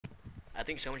I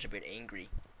think someone's a bit angry.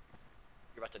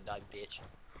 You're about to die, bitch.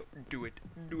 Do it.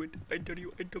 Do it. I dare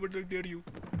you. I double dare you.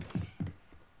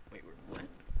 Wait, what?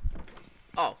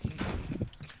 Oh.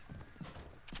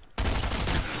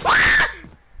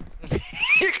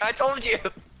 I told you!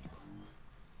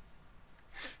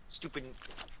 Stupid.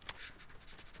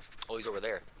 Oh, he's over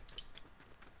there.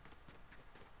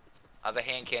 I have a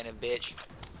hand cannon, bitch.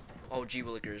 Oh, gee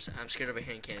willikers. I'm scared of a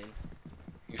hand cannon.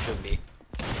 You should be.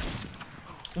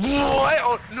 What?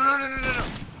 Oh, no, no, no, no, no, no.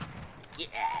 Yeah.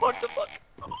 What the fuck?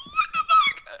 What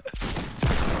the fuck?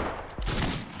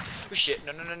 Oh, shit.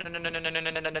 No, no, no, no, no, no, no, no, no,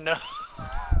 no, no, no.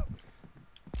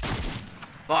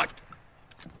 Fuck.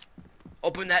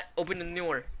 Open that. Open the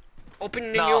door.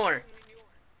 Open the No. door.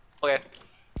 Okay.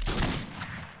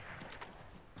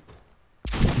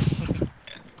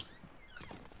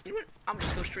 You know what? I'm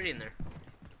just go straight in there.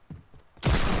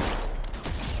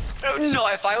 No,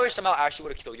 if I were somehow actually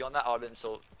would have killed you on that, I would have been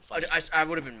so funny. I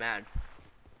would have been mad.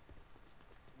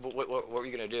 What were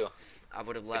you gonna do? I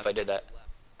would have left. If I did that.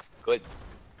 Good.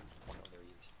 Oh,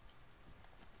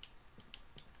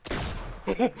 no,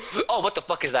 there he is. Oh, what the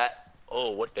fuck is that?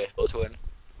 Oh, what the hell's going?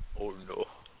 Oh no.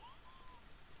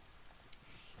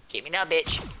 Get me now,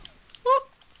 bitch.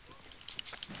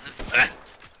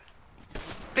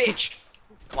 Bitch!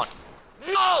 Come on.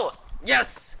 No!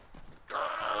 Yes!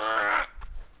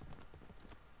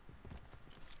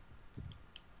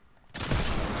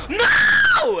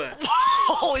 No!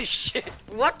 Holy shit!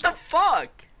 What the fuck?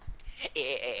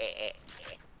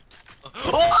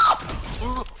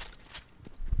 Oh!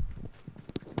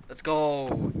 Let's go.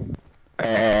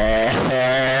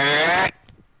 Where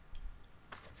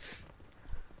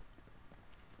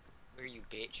are you,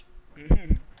 bitch?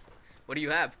 What do you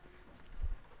have?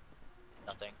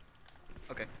 Nothing.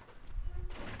 Okay.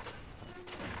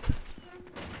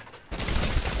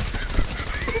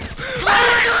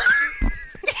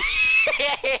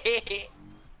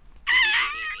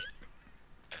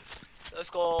 Let's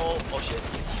go. Oh shit.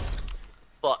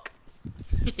 Fuck.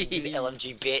 You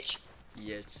LMG bitch.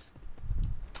 Yes.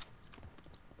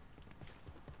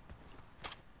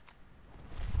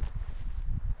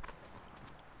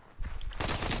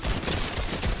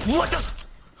 What the f-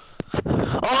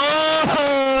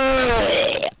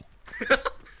 Oh!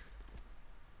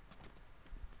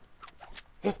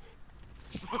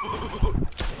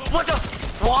 What the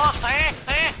f- What?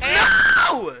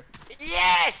 No!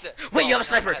 Yes! Wait, you have a Oh,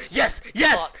 sniper. now I have Yes,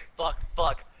 yes.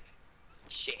 Fuck.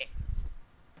 Shit.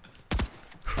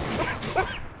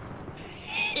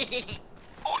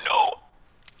 Oh no.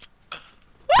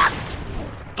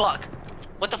 Fuck.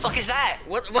 What the fuck is that?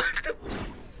 What the?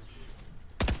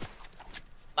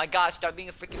 My god, stop being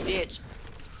a freaking bitch.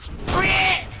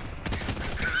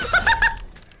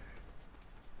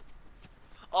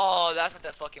 Oh, that's what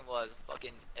that fucking was.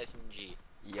 Fucking SMG.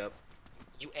 Yep.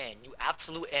 You N. You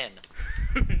absolute N.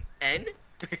 N?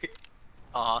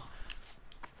 Uh-huh.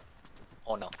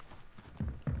 Oh no.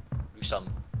 Do some.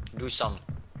 Do some.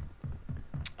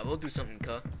 I will do something,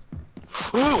 cuh.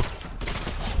 Ooh!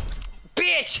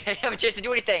 Bitch! I haven't a chance to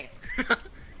do anything.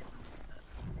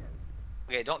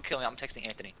 Okay, don't kill me. I'm texting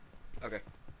Anthony. Okay.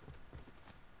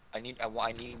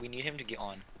 We need him to get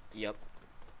on. Yep.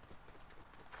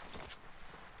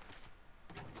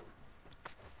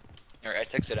 Alright, I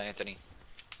texted Anthony.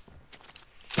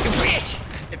 You bitch!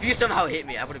 If you somehow hit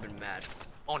me, I would have been mad.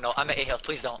 Oh no, I'm at A health.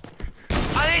 Please don't.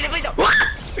 Please don't.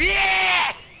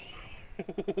 Yeah!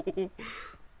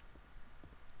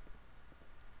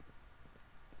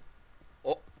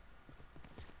 Oh.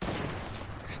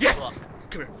 Yes! Fuck.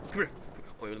 Come here. Come here.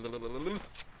 Wait, I'm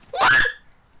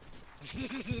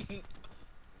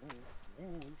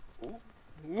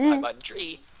on the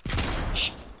tree.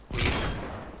 Shh.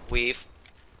 Weave.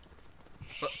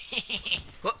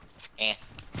 Eh.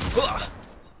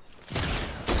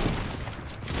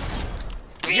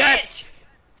 Yes!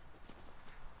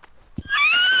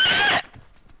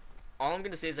 All I'm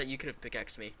gonna say is that you could have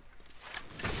pickaxed me.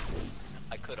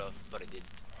 I could have, but I did.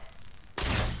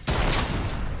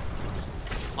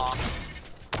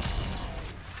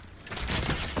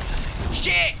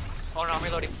 Shit! Oh no, I'm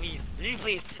reloading, please. Leave,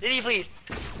 please. Leave, please.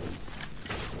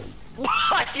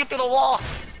 I see it through the wall.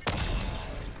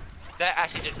 That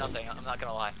actually did nothing. I'm not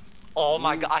gonna lie. Oh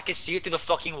my god, I can see it through the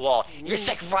fucking wall. You're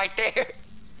like right there.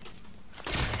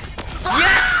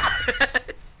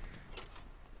 Yes!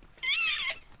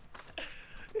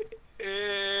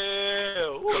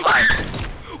 Ew.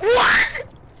 What?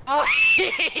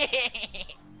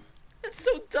 That's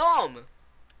so dumb.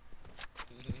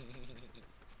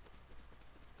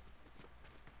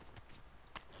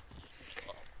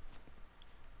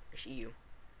 I see you.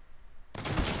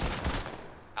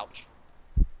 Ouch.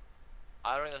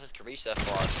 I don't know if this can reach that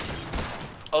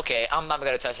far. Okay, I'm not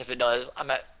gonna test if it does. I'm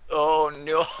at. Oh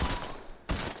no.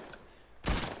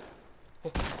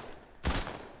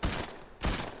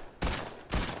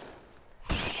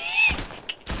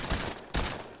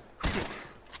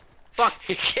 Fuck!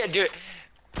 You can't do it.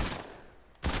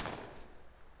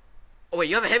 Oh wait,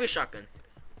 you have a heavy shotgun.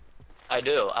 I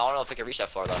do. I don't know if it can reach that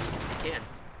far though. I can.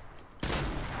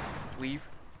 Weave.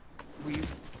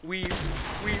 Weave. Weave.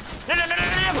 Weave. No, no, no, no,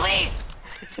 no, no, please!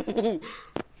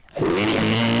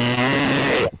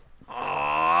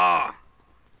 Ah!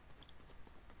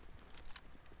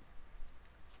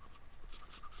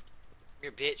 Come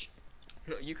here, bitch.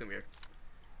 No, you come here.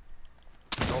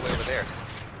 All the way over there.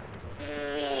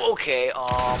 Okay,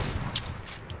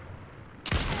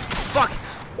 Fuck!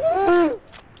 Woo!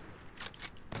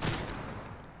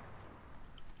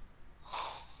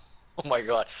 Oh my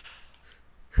god.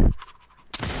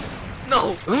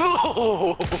 No!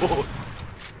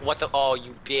 What the? Oh,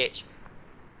 you bitch.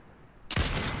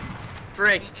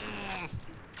 Frick!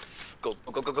 Go,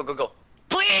 go, go, go, go, go.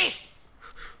 Please!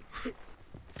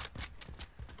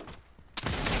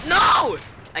 No!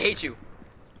 I hate you.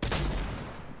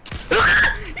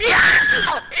 Yes!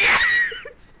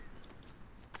 Yes!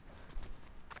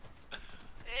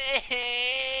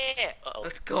 Uh-oh.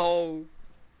 Let's go.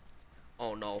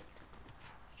 Oh no.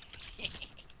 Come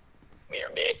here,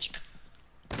 bitch.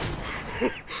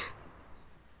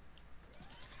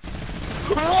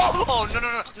 Oh no no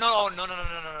no no no no no no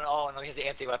no no! Oh no, he has the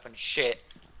anti-weapon. Shit.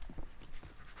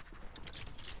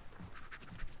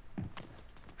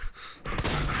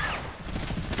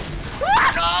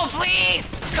 No, please!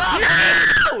 Come!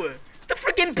 No! The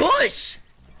freaking bush!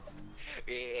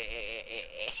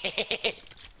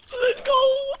 Let's go!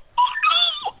 Oh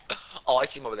no! Oh, I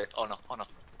see him over there. Oh no! Oh no!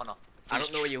 Oh no! I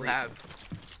don't know what you have.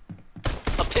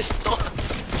 A pistol.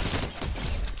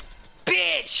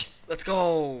 Bitch! Let's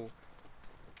go.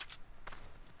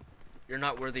 You're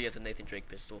not worthy of the Nathan Drake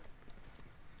pistol.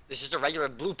 This is just a regular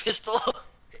blue pistol.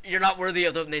 You're not worthy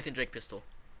of the Nathan Drake pistol.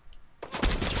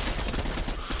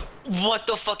 What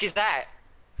the fuck is that?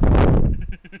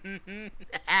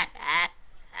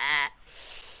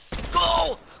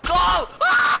 Go! Go!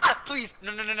 Ah! Please!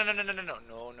 No no no no no no no no no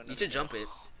no no. You should jump it.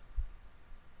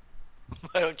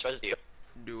 I don't trust you.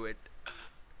 Do it.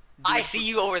 I see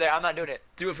you over there. I'm not doing it.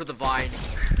 Do it for the vine.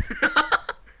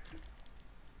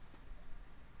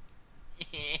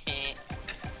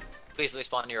 Please let me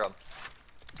spawn near him.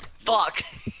 Fuck!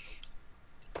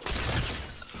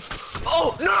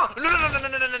 Oh no! No no no no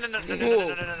no no no no no no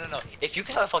no no no no no! If you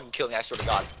can try to fucking kill me, I swear to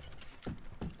God.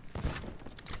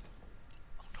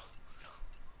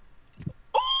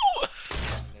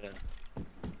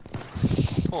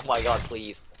 Oh my God!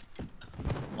 Please.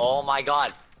 Oh my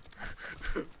God!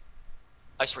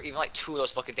 I swear, even like 2 of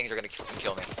those fucking things are gonna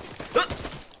kill me.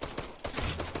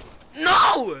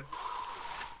 No!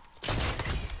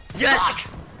 Yes!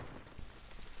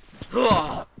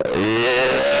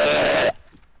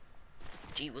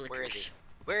 Gee willikers. Where is he?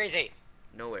 Where is he?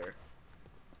 Nowhere.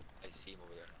 I see him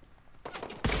over there.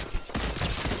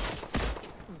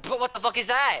 But what the fuck is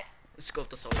that?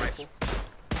 Scoped assault rifle.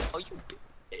 Oh, you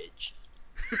bitch.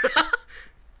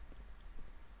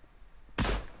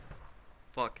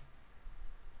 Fuck.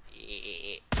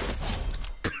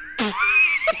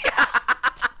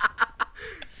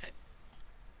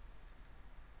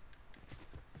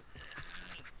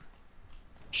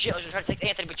 Shit, I was trying to take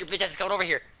Anthony, but your bitch ass is coming over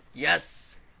here.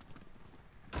 Yes.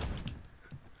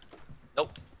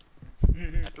 Nope.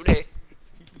 Not today.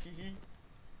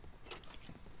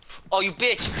 Oh, you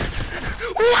bitch!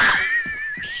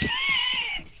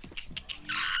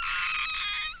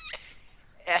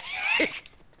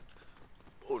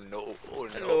 Oh no, oh no.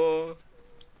 Hello.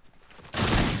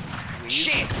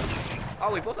 Shit!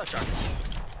 Oh, we both have shotguns.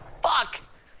 Fuck!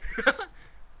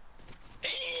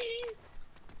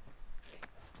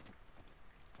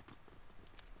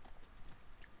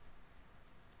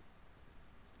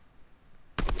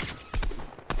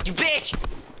 You bitch!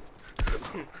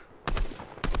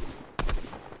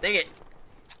 Dang it.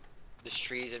 This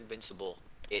tree is invincible.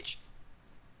 Itch.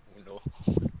 Oh no.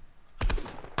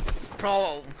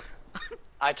 Bro.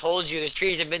 I told you this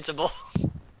tree is invincible.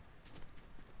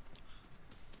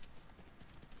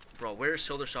 Bro, where's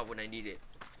shoulder shot when I need it?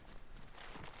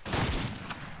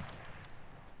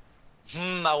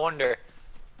 I wonder.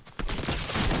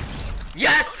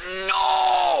 Yes! No!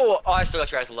 Oh, I still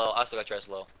got your ass low. I still got your ass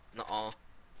low. Nuh-uh.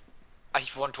 I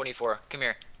have 124. Come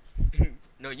here.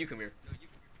 No, you come here.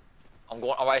 I'm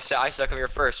going. Oh, I said come here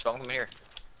first, so I'm coming here.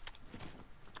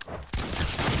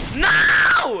 No!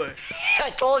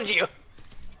 I told you.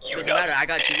 Doesn't matter, I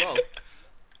got you low.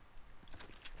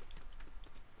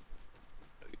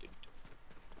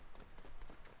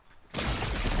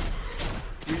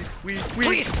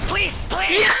 Please, please, please!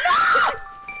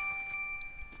 Yes!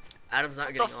 Adam's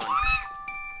not getting the on.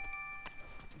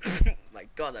 My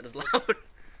God, that is loud.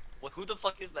 What, who the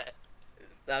fuck is that?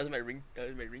 That was my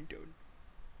ringtone.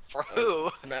 For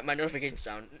who? My notification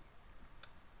sound.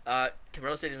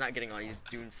 Camaro said he's not getting on. He's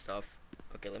doing stuff.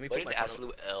 Okay, let me What put my an phone.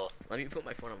 absolute L. Let me put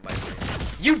my phone on vibrate.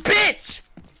 You bitch!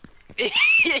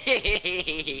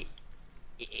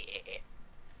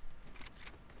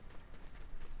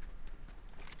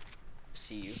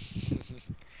 See you.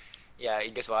 Yeah,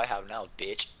 guess what I have now,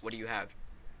 bitch? What do you have?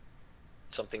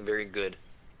 Something very good.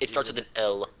 It starts with an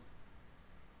L.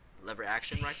 Lever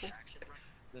action rifle?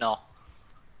 No.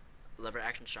 Lever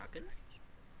action shotgun?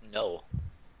 No.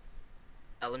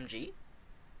 LMG?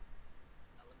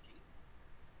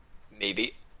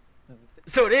 Maybe.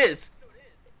 So it is.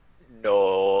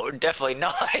 No, definitely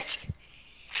not.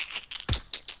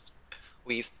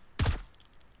 Weave.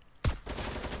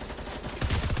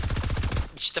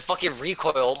 Just the fucking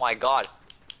recoil, oh my god.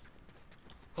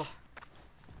 Oh.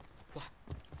 Wah.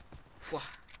 Wah.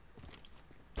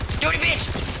 Do it,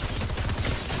 bitch!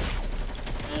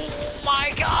 Oh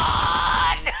my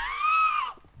god!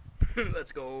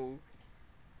 Let's go.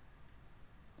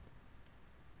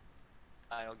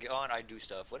 I don't get on, I do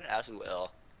stuff. What an absolute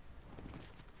L.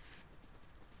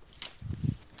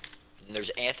 And there's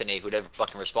Anthony who never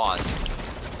fucking responds.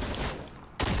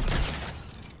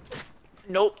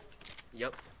 Nope.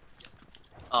 Yep.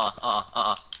 What?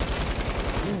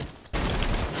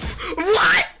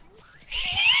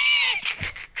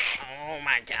 Oh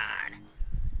my God.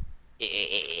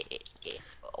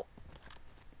 Oh.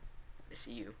 I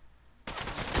see you.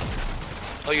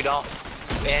 Oh, you don't.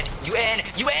 You in!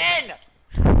 You in!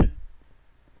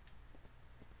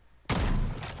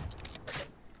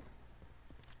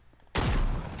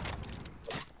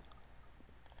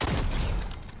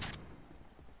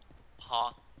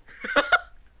 Huh?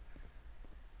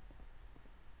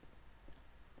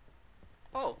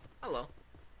 Oh, hello.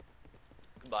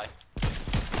 Goodbye.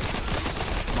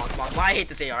 Come on. I hate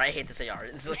this AR. I hate this AR.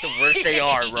 This is like the worst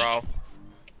AR, bro.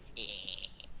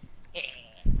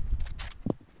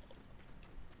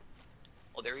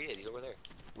 Oh, there he is. He's over there.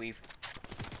 Weave.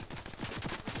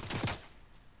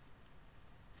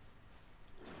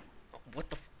 Oh, what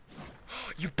the f—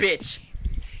 You bitch!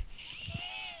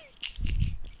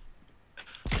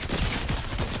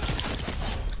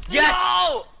 Yes!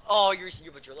 No! Oh,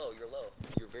 but you're low. You're low.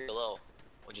 You're very low,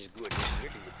 which is good.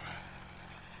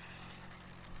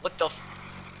 What the?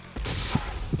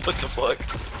 What the fuck?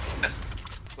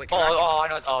 Wait, Oh, I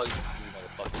know. Oh, you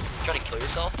motherfucker! Trying to kill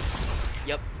yourself?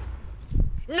 Yep.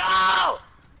 No!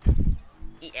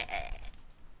 Yeah.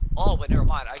 Oh, but never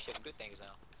mind. I actually have good things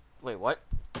now. Wait, what?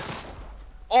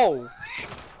 Oh!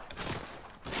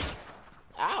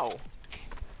 Ow. Come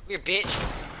here, bitch.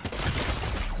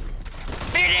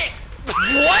 Beat it!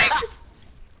 What?!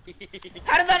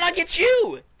 How did that not get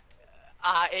you?!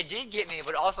 It did get me,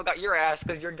 but it also got your ass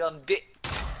because you're dumb bit.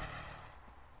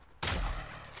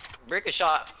 Break a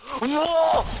shot.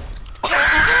 Whoa!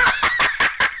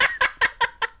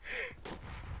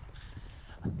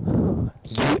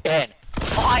 You in.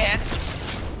 Oh, I in.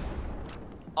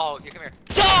 Oh, you come here.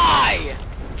 Die!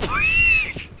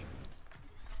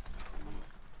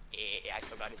 Yeah, I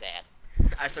still got his ass.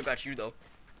 I still got you though.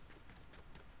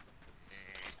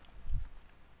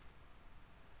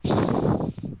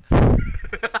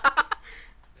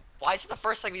 Why is this the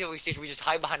first time we see we just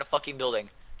hide behind a fucking building?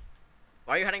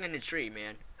 Why are you hiding in the tree,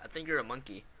 man? I think you're a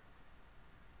monkey.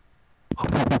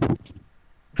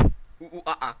 Ooh,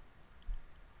 I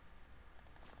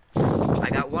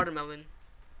got watermelon.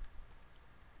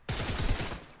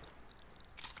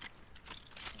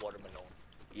 Watermelon.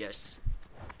 Yes.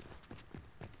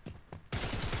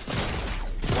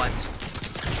 What?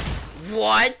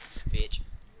 What? Bitch.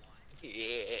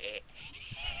 Yeah.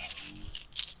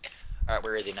 Alright,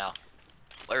 where is he now?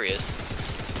 There he is.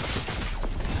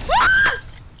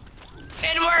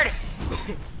 Inward!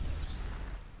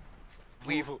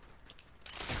 Weave.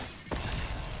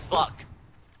 Fuck.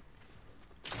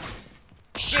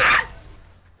 Shit! Come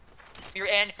here,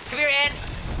 N. Come here, N.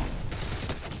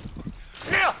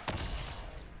 No!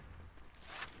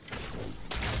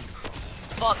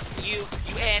 Fuck you.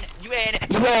 You N. You N.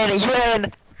 You N. You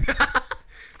N.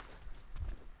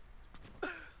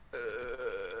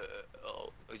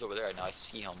 Oh, he's over there right now. I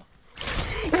see him.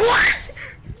 What?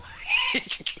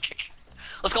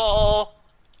 Let's go.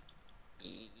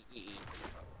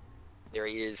 There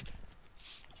he is.